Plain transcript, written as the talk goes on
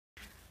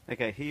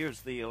Okay,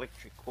 here's the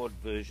electric quad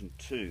version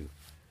 2.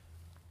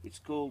 It's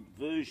called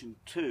version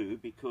 2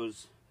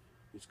 because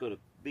it's got a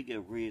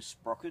bigger rear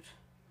sprocket,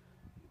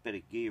 better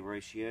gear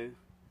ratio,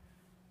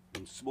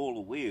 and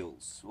smaller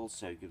wheels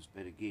also gives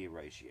better gear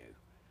ratio.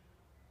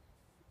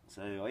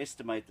 So I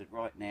estimate that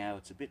right now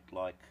it's a bit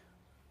like,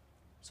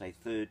 say,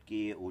 third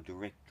gear or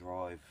direct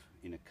drive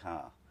in a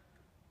car,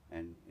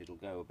 and it'll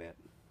go about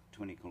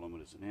 20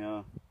 kilometers an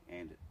hour,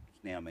 and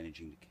it's now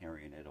managing to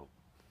carry an adult.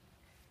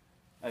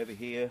 Over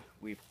here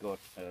we've got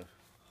a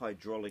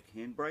hydraulic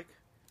handbrake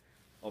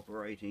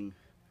operating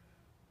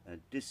a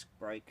disc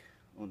brake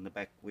on the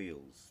back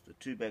wheels. The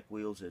two back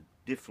wheels are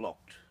diff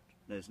locked.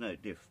 There's no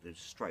diff, there's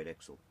straight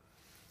axle.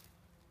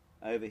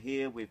 Over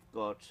here we've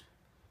got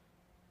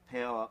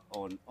power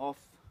on off,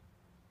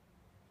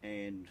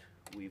 and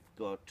we've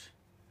got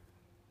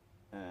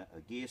a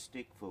gear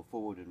stick for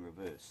forward and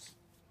reverse.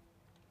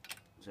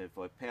 So if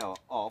I power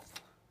off,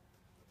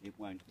 it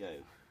won't go.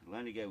 It'll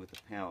only go with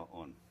the power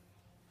on.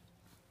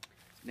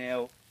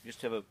 Now,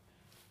 just have a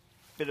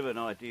bit of an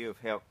idea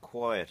of how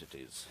quiet it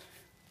is.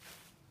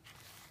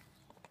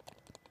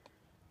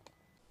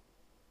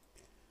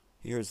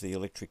 Here is the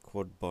electric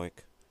quad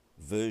bike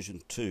version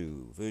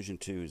 2. Version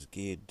 2 is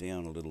geared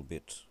down a little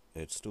bit.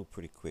 It's still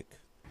pretty quick.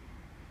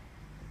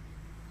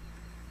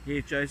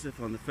 Here's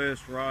Joseph on the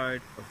first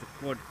ride of the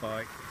quad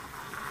bike.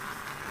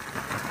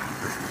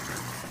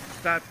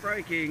 Start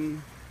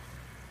braking.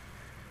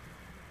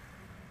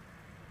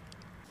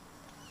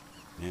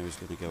 Now he's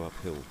going to go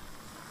uphill.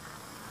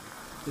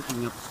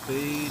 Picking up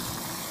speed.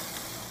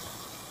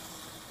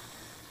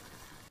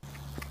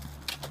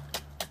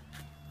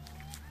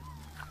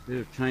 Bit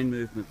of chain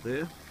movement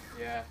there.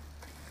 Yeah.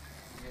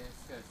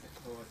 It's got a set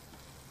forward.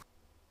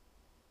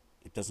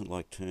 It doesn't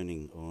like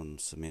turning on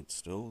cement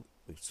still.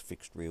 It's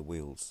fixed rear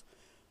wheels.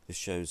 This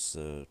shows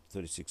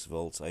 36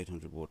 volts,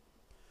 800 watt,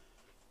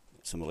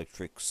 some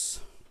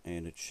electrics,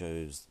 and it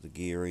shows the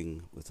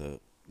gearing with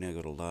now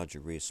got a larger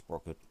rear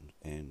sprocket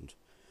and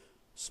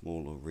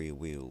smaller rear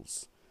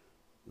wheels.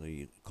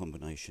 The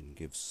combination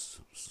gives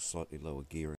slightly lower gearing.